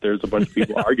thrilled that there's a bunch of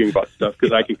people arguing about stuff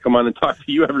because I can come on and talk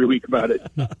to you every week about it.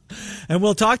 And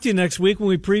we'll talk to you next week when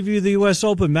we preview the U.S.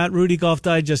 Open. Matt Rudy, Golf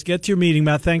Digest. Get to your meeting,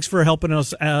 Matt. Thanks for helping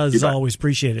us as always.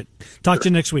 Appreciate it. Talk to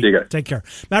you next week. Take care.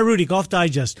 Matt Rudy, Golf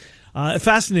Digest.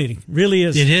 Fascinating. Really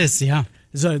is. It is, yeah.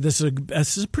 This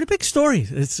is a pretty big story.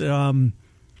 It's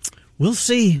we'll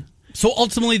see. So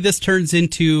ultimately this turns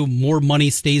into more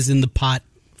money stays in the pot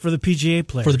for the PGA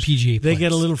players. They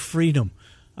get a little freedom.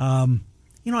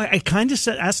 I kind of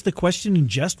asked the question in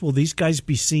jest, will these guys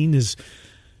be seen as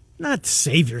not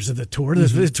saviors of the tour?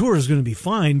 The tour is going to be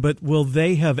fine, but will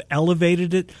they have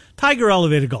elevated it? Tiger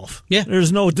elevated golf. Yeah.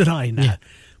 There's no denying that. Yeah.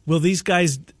 Will these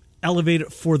guys elevate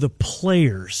it for the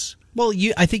players? Well,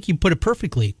 I think you put it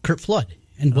perfectly. Curt Flood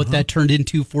and what that turned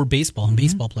into for baseball and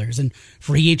baseball players and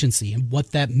free agency and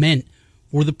what that meant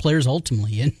for the players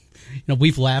ultimately. And,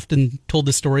 we've laughed and told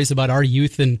the stories about our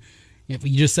youth and,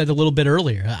 You just said a little bit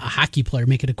earlier, a hockey player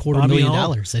making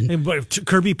 $250,000. And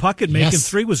Kirby Puckett making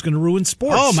 $3 was going to ruin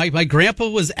sports. Oh, my grandpa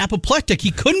was apoplectic.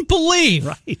 He couldn't believe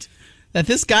that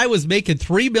this guy was making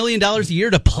 $3 million a year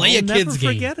to play a kid's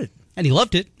game. Forget it. And he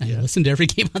loved it. And he listened to every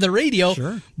game on the radio.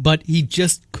 Sure. But he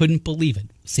just couldn't believe it.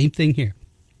 Same thing here.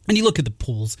 And you look at the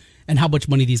pools and how much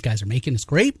money these guys are making. It's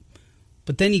great.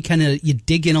 But then you you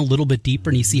dig in a little bit deeper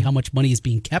and you see how much money is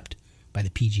being kept by the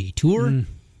PGA Tour.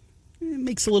 It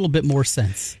makes a little bit more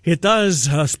sense. It does.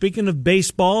 Speaking of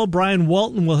baseball, Brian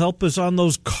Walton will help us on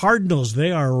those Cardinals.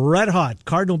 They are red hot.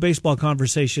 Cardinal baseball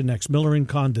conversation next. Miller and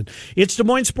Condon. It's Des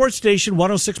Moines Sports Station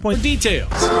 106. Details.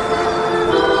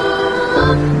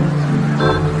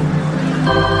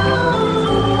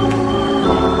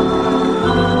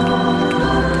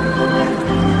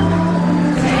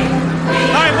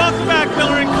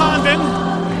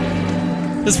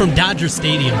 This is from Dodger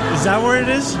Stadium. Is that where it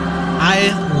is? I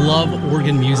love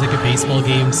organ music at baseball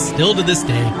games, still to this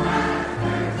day.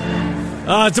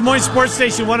 Des Moines Sports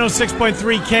Station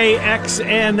 106.3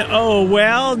 KXNO.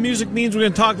 Well, music means we're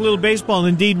going to talk a little baseball.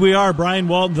 Indeed, we are. Brian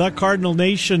Walton,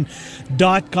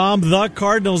 thecardinalnation.com. The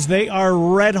Cardinals, they are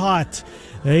red hot.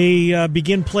 They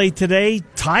begin play today,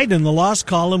 tied in the loss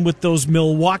column with those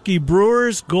Milwaukee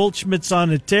Brewers. Goldschmidt's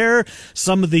on a tear.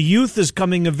 Some of the youth is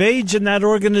coming of age in that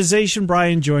organization.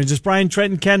 Brian joins us. Brian,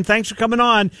 Trent, and Ken, thanks for coming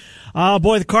on.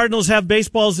 Boy, the Cardinals have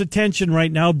baseball's attention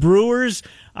right now. Brewers,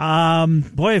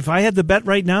 boy, if I had to bet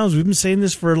right now, as we've been saying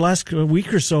this for the last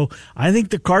week or so, I think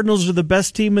the Cardinals are the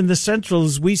best team in the Central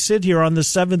as we sit here on the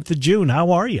 7th of June. How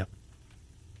are you?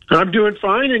 I'm doing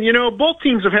fine, and both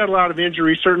teams have had a lot of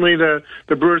injuries. Certainly, the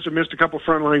Brewers have missed a couple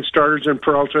frontline starters in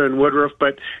Peralta and Woodruff,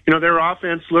 but their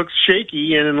offense looks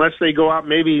shaky. And unless they go out,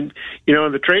 maybe in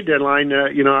the trade deadline,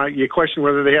 you question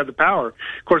whether they have the power.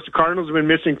 Of course, the Cardinals have been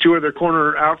missing two of their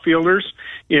corner outfielders,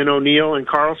 O'Neill and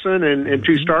Carlson, and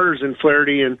two starters in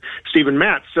Flaherty and Steven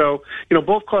Matz. So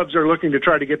both clubs are looking to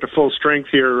try to get to full strength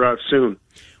here soon.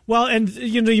 Well, and,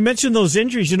 you mentioned those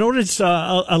injuries. It's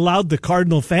allowed the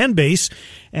Cardinal fan base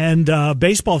and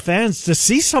baseball fans to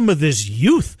see some of this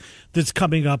youth that's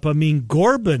coming up. I mean,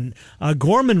 Gorman,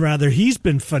 he's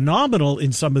been phenomenal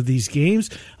in some of these games.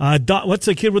 What's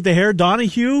the kid with the hair?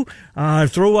 Donahue?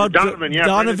 Threw out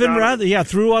Donovan,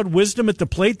 threw out wisdom at the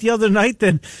plate the other night.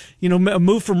 Then,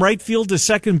 moved from right field to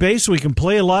second base so he can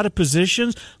play a lot of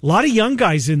positions. A lot of young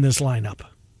guys in this lineup.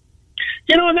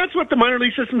 And that's what the minor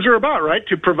league systems are about, right?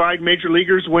 To provide major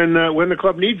leaguers when the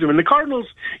club needs them. And the Cardinals,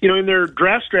 in their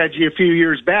draft strategy a few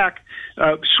years back,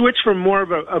 switched from more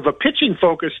of a pitching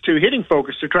focus to hitting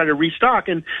focus to try to restock.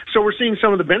 And so we're seeing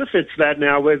some of the benefits of that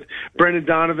now with Brendan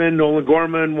Donovan, Nolan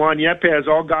Gorman, Juan Yepez,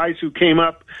 all guys who came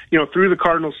up, through the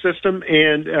Cardinals system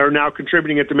and are now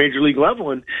contributing at the major league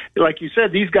level. And like you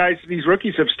said, these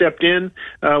rookies have stepped in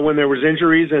when there was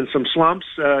injuries and some slumps.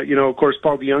 Of course,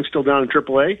 Paul DeYoung's still down in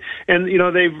AAA. And,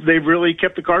 they've really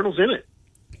kept the Cardinals in it.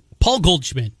 Paul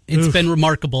Goldschmidt, it's been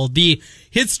remarkable. The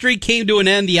hit streak came to an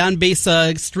end. The on-base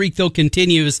streak, though,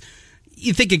 continues.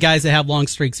 You think of guys that have long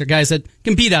streaks are guys that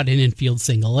can beat out an infield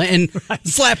single and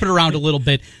slap it around a little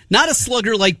bit. Not a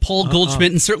slugger like Paul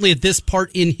Goldschmidt, and certainly at this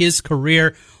part in his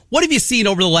career. What have you seen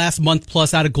over the last month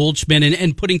plus out of Goldschmidt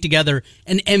and putting together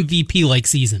an MVP-like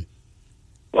season?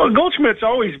 Well, Goldschmidt's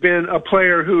always been a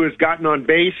player who has gotten on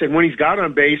base, and when he's got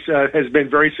on base, has been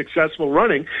very successful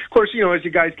running. Of course, as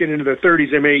you guys get into their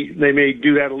 30s, they may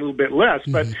do that a little bit less.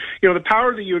 But the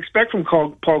power that you expect from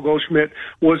Paul Goldschmidt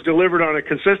was delivered on a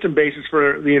consistent basis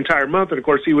for the entire month. And of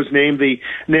course, he was named the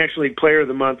National League Player of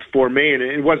the Month for May, and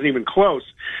it wasn't even close.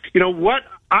 What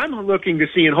I'm looking to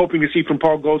see and hoping to see from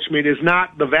Paul Goldschmidt is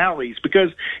not the valleys, because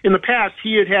in the past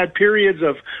he had periods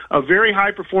of very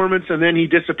high performance and then he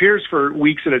disappears for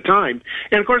weeks at a time.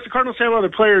 And of course the Cardinals have other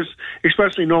players,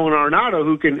 especially Nolan Arenado,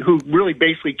 who really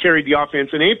basically carried the offense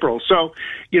in April. So,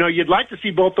 you'd like to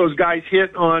see both those guys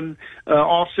hit on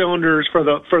all cylinders for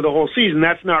the whole season.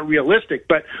 That's not realistic,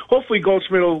 but hopefully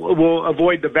Goldschmidt will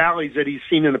avoid the valleys that he's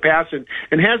seen in the past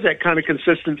and has that kind of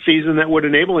consistent season that would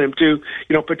enable him to,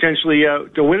 potentially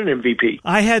to win an MVP.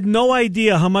 I had no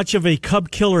idea how much of a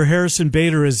Cub killer Harrison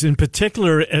Bader is, in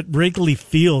particular at Wrigley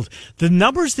Field. The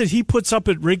numbers that he puts up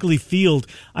at Wrigley Field,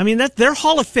 I mean, they're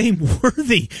Hall of Fame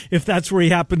worthy if that's where he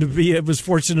happened to be. Was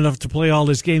fortunate enough to play all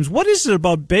his games. What is it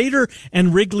about Bader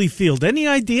and Wrigley Field? Any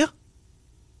idea?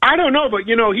 I don't know, but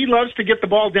he loves to get the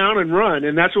ball down and run,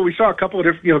 and that's what we saw. A couple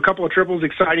of triples,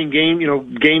 exciting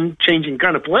game-changing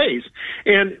kind of plays.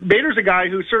 And Bader's a guy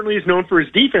who certainly is known for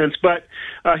his defense, but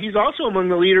he's also among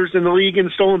the leaders in the league in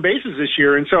stolen bases this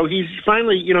year. And so he's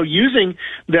finally, using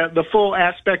the full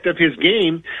aspect of his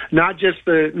game, not just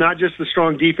the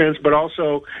strong defense, but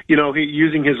also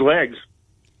using his legs.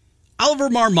 Oliver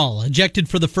Marmol ejected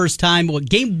for the first time.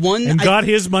 Game one, and got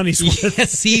his money's worth.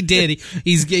 Yes, he did.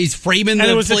 He's framing the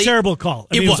and it was plate. A terrible call.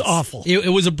 It was awful. It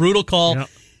was a brutal call. Yep.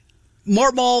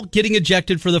 Marmol getting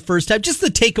ejected for the first time. Just the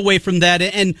takeaway from that,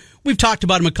 and we've talked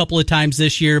about him a couple of times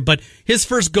this year, but his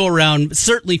first go around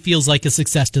certainly feels like a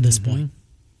success to this point.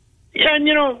 Yeah, and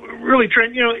really,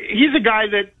 Trent, he's a guy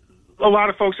that a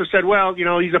lot of folks have said, well,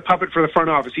 he's a puppet for the front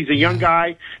office. He's a young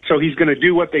guy, so he's going to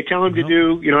do what they tell him to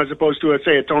do, as opposed to,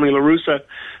 say, a Tony La Russa,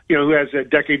 who has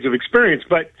decades of experience.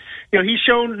 But, he's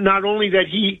shown not only that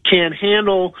he can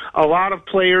handle a lot of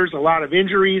players, a lot of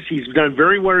injuries. He's done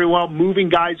very, very well moving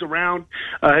guys around,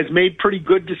 has made pretty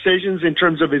good decisions in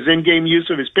terms of his in-game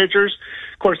use of his pitchers.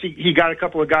 Of course, he got a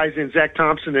couple of guys in, Zach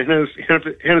Thompson and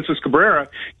Genesis Cabrera,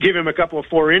 give him a couple of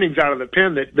 4 innings out of the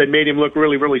pen that made him look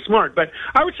really, really smart. But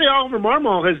I would say Oliver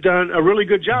Marmol has done a really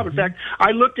good job. In fact, I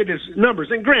looked at his numbers,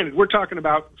 and granted, we're talking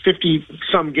about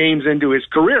 50-some games into his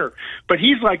career, but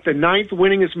he's like the 9th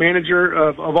winningest manager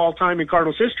of all time in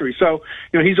Cardinals history. So,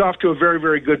 he's off to a very,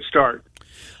 very good start.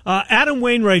 Adam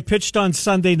Wainwright pitched on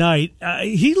Sunday night.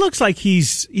 He looks like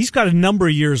he's got a number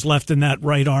of years left in that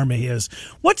right arm of his.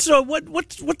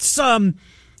 I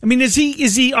mean, is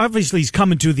he obviously he's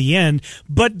coming to the end,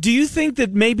 but do you think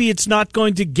that maybe it's not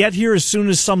going to get here as soon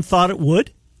as some thought it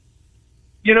would?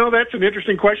 That's an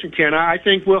interesting question, Ken. I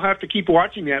think we'll have to keep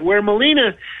watching that. Where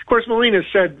Molina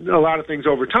said a lot of things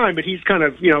over time, but he's kind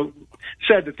of,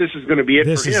 said that this is going to be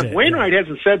it for him. Wainwright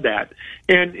hasn't said that.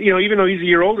 And, even though he's a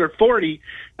year older at 40,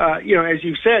 as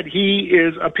you've said, he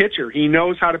is a pitcher. He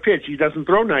knows how to pitch. He doesn't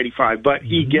throw 95, but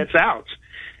he gets outs.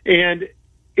 And,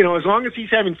 as long as he's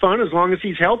having fun, as long as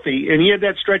he's healthy, and he had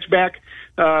that stretch back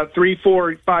 3,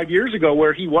 4, 5 years ago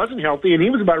where he wasn't healthy and he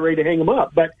was about ready to hang him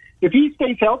up. But if he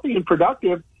stays healthy and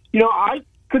productive, I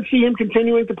could see him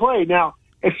continuing to play. Now,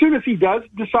 as soon as he does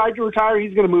decide to retire,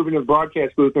 he's going to move into the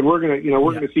broadcast booth, and we're going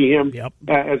to see him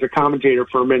as a commentator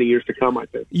for many years to come, I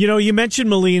think. You mentioned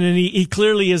Molina, and he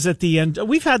clearly is at the end.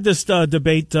 We've had this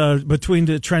debate between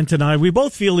Trent and I. We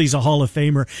both feel he's a Hall of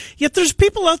Famer, yet there's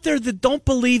people out there that don't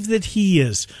believe that he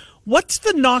is. What's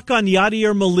the knock on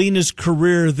Yadier Molina's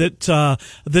career that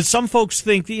some folks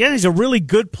think, he's a really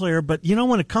good player, but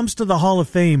when it comes to the Hall of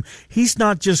Fame, he's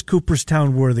not just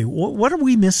Cooperstown worthy. What are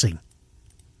we missing?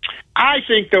 I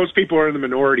think those people are in the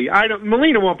minority.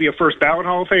 Molina won't be a first ballot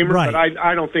Hall of Famer, right. But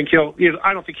I don't think he'll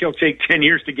take 10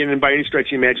 years to get in by any stretch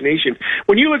of the imagination.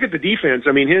 When you look at the defense,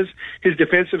 I mean his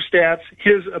defensive stats,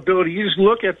 his ability. You just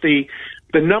look at the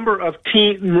number of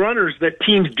team runners that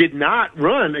teams did not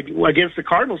run against the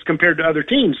Cardinals compared to other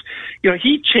teams.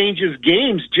 He changes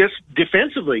games just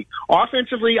defensively.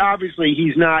 Offensively, obviously,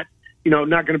 he's not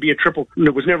not going to be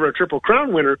was never a Triple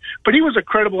Crown winner, but he was a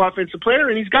credible offensive player,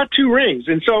 and he's got 2 rings.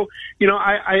 And so,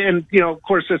 of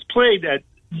course, has played at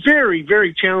very,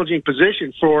 very challenging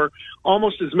position for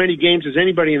almost as many games as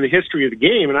anybody in the history of the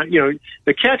game. And,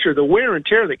 the catcher, the wear and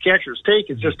tear that catchers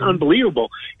take is just unbelievable.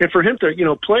 And for him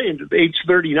to, play into age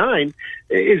 39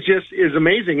 is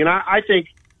amazing. And I think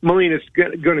Molina's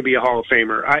going to be a Hall of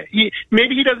Famer.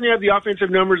 Maybe he doesn't have the offensive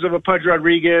numbers of a Pudge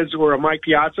Rodriguez or a Mike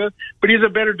Piazza, but he's a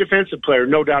better defensive player,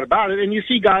 no doubt about it. And you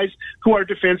see guys who are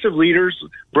defensive leaders,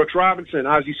 Brooks Robinson,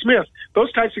 Ozzie Smith,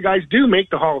 those types of guys do make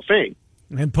the Hall of Fame.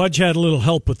 And Pudge had a little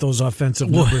help with those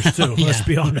offensive numbers, too, let's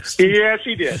be honest. Yes,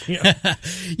 he did.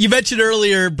 You mentioned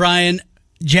earlier, Brian,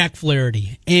 Jack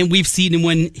Flaherty, and we've seen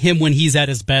him when he's at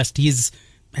his best. He's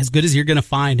as good as you're going to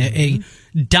find, a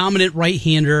dominant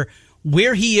right-hander.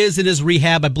 Where he is in his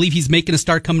rehab, I believe he's making a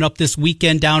start coming up this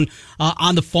weekend down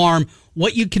on the farm.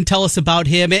 What you can tell us about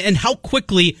him and how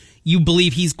quickly you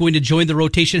believe he's going to join the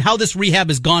rotation, how this rehab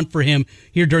has gone for him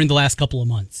here during the last couple of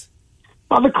months.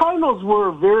 Well, the Cardinals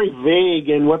were very vague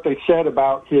in what they said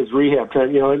about his rehab.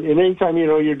 And anytime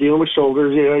you're dealing with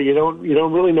shoulders, you don't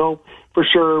really know for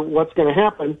sure what's going to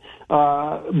happen.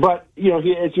 But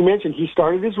as you mentioned, he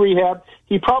started his rehab.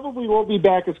 He probably won't be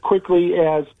back as quickly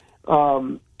as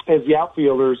the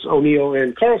outfielders, O'Neill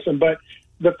and Carlson, but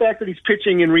the fact that he's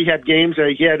pitching in rehab games,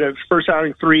 he had a first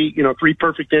outing 3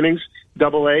 perfect innings,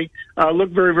 AA,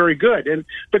 looked very, very good. And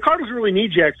the Cardinals really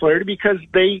need Jack Flaherty because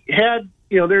they had,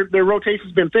 their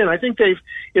rotation's been thin. I think they've,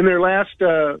 in their last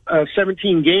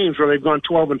 17 games where they've gone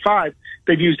 12-5,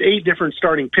 they've used 8 different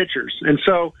starting pitchers. And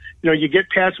so, you get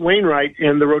past Wainwright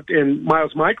and and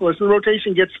Miles Michaelis, and the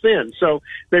rotation gets thin. So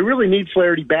they really need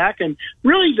Flaherty back. And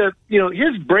really,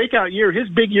 his breakout year, his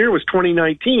big year was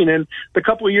 2019. And the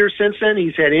couple of years since then,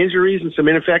 he's had injuries and some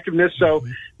ineffectiveness. So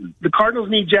the Cardinals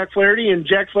need Jack Flaherty, and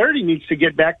Jack Flaherty needs to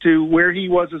get back to where he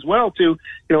was as well to,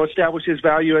 establish his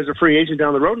value as a free agent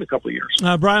down the road in a couple of years.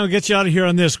 Brian, we'll get you out of here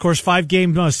on this. Of course,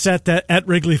 5-game set at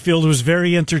Wrigley Field was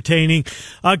very entertaining.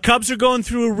 Cubs are going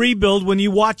through a rebuild. When you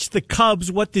watch the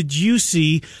Cubs, what did you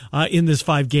see in this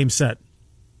 5-game set?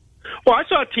 Well, I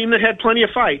saw a team that had plenty of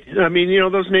fight. I mean,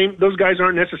 those guys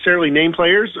aren't necessarily name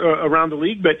players around the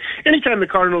league, but anytime the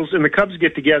Cardinals and the Cubs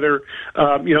get together,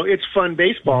 it's fun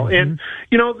baseball. Mm-hmm. And,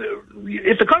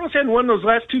 if the Cardinals hadn't won those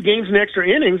last 2 games in extra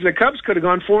innings, the Cubs could have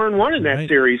gone 4-1 in that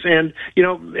series. And,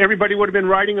 everybody would have been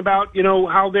writing about,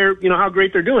 how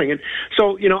great they're doing. And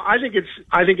so, I think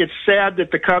it's sad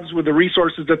that the Cubs, with the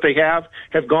resources that they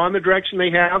have gone the direction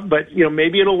they have, but,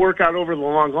 maybe it'll work out over the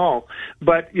long haul.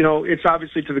 But, it's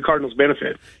obviously to the Cardinals'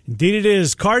 benefit. Indeed it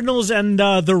is. Cardinals and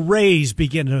the Rays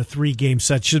begin a 3-game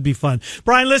set. Should be fun.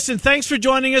 Brian, listen, thanks for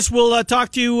joining us. We'll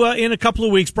talk to you in a couple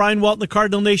of weeks. Brian Walton,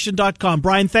 thecardinalnation.com.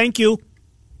 Brian, thank you.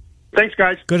 Thanks,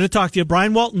 guys. Good to talk to you.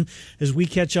 Brian Walton, as we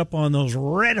catch up on those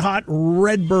red-hot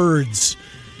Redbirds.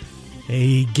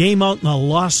 A game out in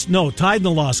the tied in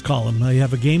the loss column. Now you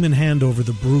have a game in hand over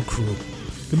the Brew Crew.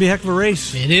 Could be a heck of a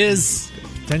race. It is.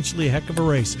 Potentially a heck of a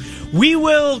race. We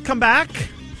will come back.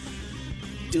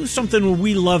 Do something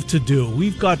we love to do.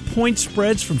 We've got point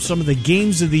spreads from some of the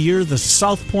games of the year. The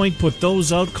South Point put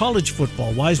those out. College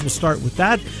football wise, we'll start with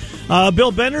that.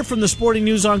 Bill Benner from the Sporting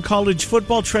News on College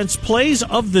Football. Trent's Plays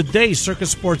of the Day.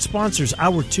 Circus Sports sponsors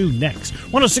Hour 2 next.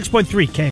 106.3 K.